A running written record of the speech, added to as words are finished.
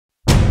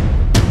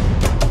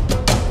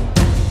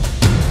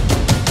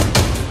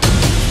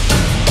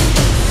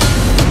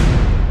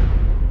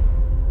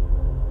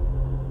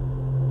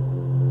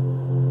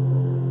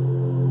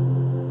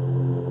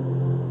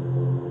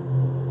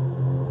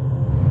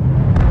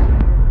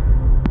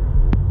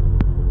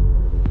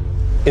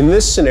In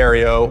this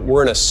scenario,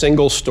 we're in a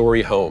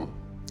single-story home.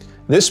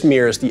 This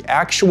mirrors the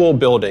actual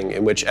building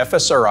in which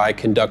FSRI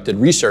conducted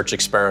research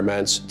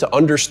experiments to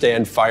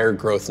understand fire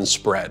growth and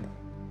spread.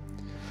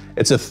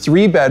 It's a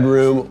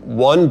 3-bedroom,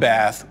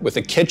 1-bath with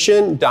a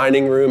kitchen,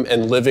 dining room,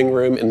 and living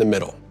room in the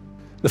middle.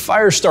 The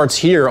fire starts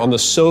here on the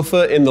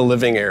sofa in the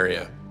living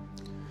area.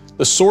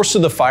 The source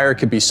of the fire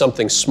could be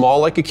something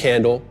small like a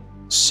candle,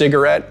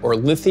 cigarette, or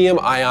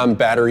lithium-ion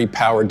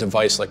battery-powered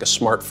device like a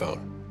smartphone.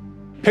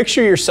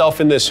 Picture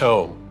yourself in this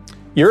home.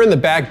 You're in the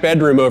back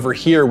bedroom over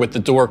here with the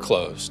door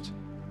closed.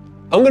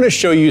 I'm going to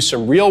show you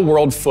some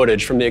real-world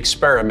footage from the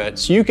experiment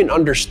so you can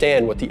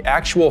understand what the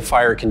actual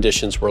fire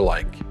conditions were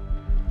like.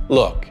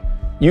 Look,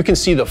 you can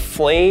see the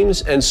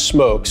flames and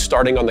smoke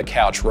starting on the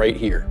couch right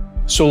here.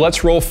 So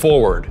let's roll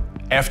forward.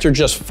 After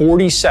just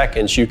 40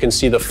 seconds, you can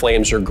see the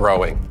flames are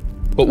growing.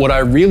 But what I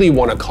really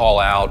want to call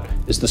out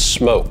is the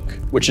smoke,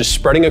 which is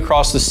spreading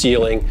across the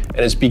ceiling and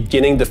is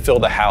beginning to fill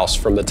the house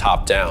from the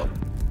top down.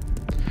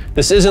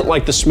 This isn't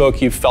like the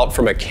smoke you felt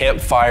from a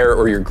campfire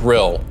or your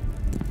grill.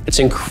 It's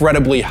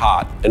incredibly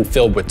hot and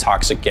filled with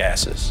toxic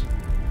gases.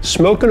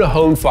 Smoke in a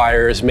home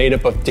fire is made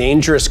up of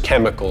dangerous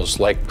chemicals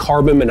like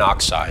carbon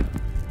monoxide.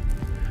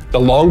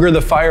 The longer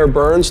the fire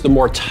burns, the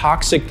more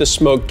toxic the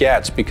smoke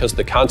gets because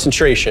the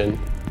concentration,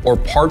 or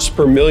parts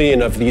per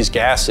million of these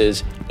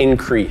gases,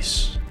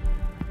 increase.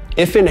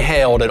 If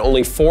inhaled at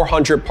only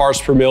 400 parts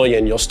per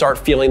million, you'll start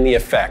feeling the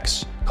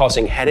effects,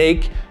 causing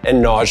headache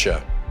and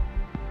nausea.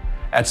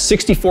 At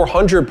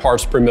 6,400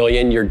 parts per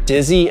million, you're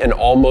dizzy and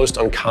almost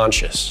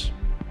unconscious.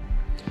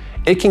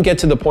 It can get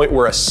to the point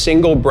where a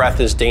single breath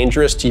is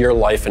dangerous to your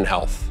life and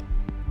health.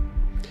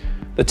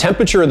 The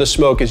temperature of the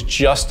smoke is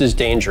just as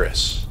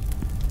dangerous.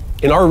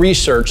 In our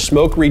research,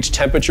 smoke reached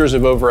temperatures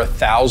of over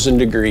 1,000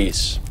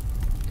 degrees.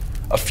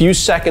 A few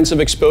seconds of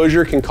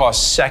exposure can cause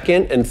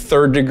 2nd and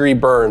 3rd degree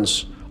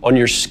burns on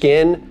your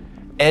skin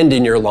and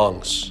in your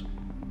lungs.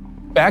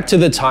 Back to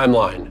the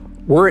timeline.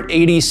 We're at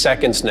 80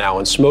 seconds now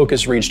and smoke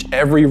has reached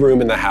every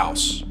room in the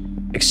house,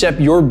 except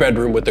your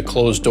bedroom with the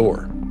closed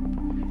door.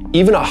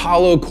 Even a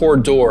hollow core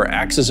door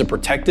acts as a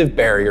protective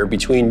barrier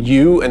between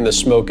you and the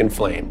smoke and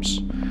flames,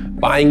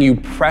 buying you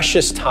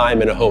precious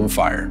time in a home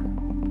fire.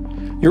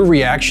 Your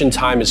reaction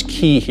time is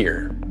key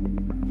here.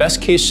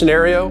 Best case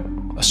scenario,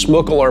 a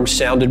smoke alarm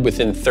sounded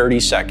within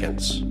 30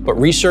 seconds. But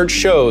research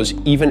shows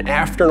even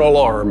after an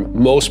alarm,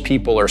 most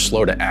people are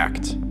slow to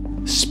act.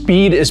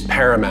 Speed is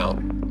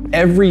paramount.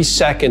 Every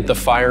second, the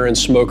fire and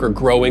smoke are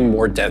growing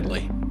more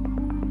deadly.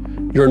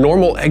 Your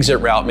normal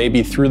exit route may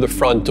be through the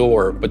front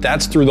door, but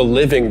that's through the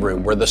living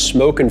room where the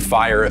smoke and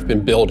fire have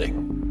been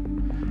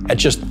building. At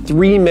just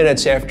 3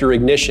 minutes after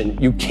ignition,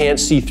 you can't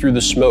see through the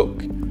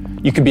smoke.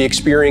 You could be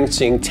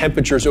experiencing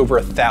temperatures over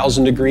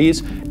 1,000 degrees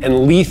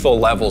and lethal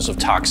levels of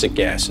toxic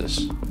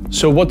gases.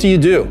 So what do you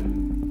do?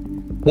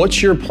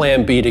 What's your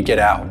plan B to get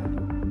out?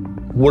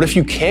 What if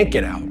you can't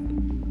get out?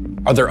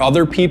 Are there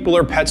other people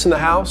or pets in the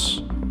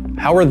house?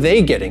 How are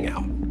they getting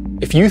out?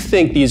 If you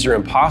think these are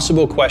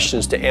impossible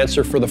questions to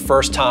answer for the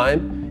first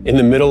time in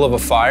the middle of a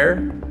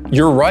fire,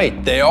 you're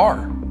right, they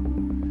are.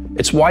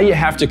 It's why you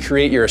have to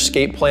create your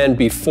escape plan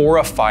before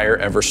a fire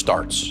ever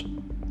starts.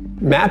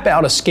 Map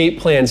out escape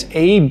plans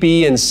A,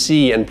 B, and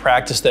C and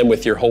practice them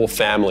with your whole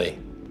family.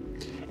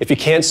 If you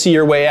can't see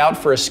your way out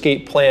for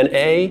escape plan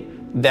A,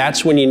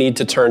 that's when you need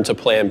to turn to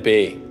plan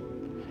B.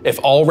 If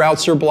all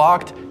routes are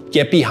blocked,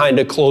 get behind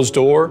a closed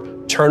door,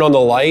 turn on the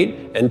light,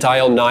 and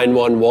dial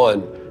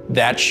 911.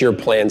 That's your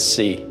plan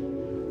C.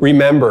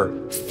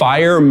 Remember,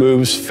 fire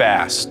moves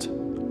fast.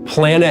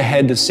 Plan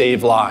ahead to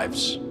save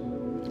lives.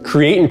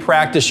 Create and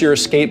practice your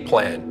escape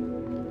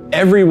plan.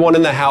 Everyone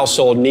in the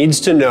household needs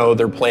to know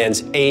their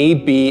plans A,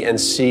 B,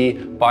 and C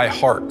by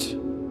heart.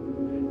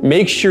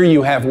 Make sure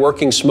you have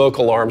working smoke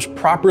alarms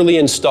properly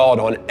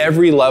installed on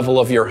every level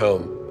of your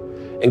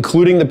home,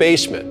 including the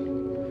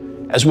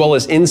basement, as well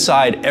as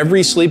inside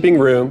every sleeping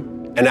room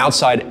and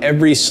outside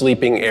every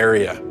sleeping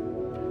area.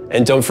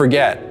 And don't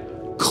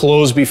forget,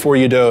 close before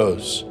you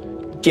doze.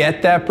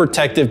 Get that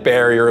protective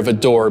barrier of a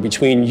door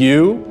between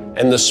you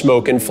and the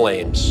smoke and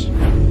flames.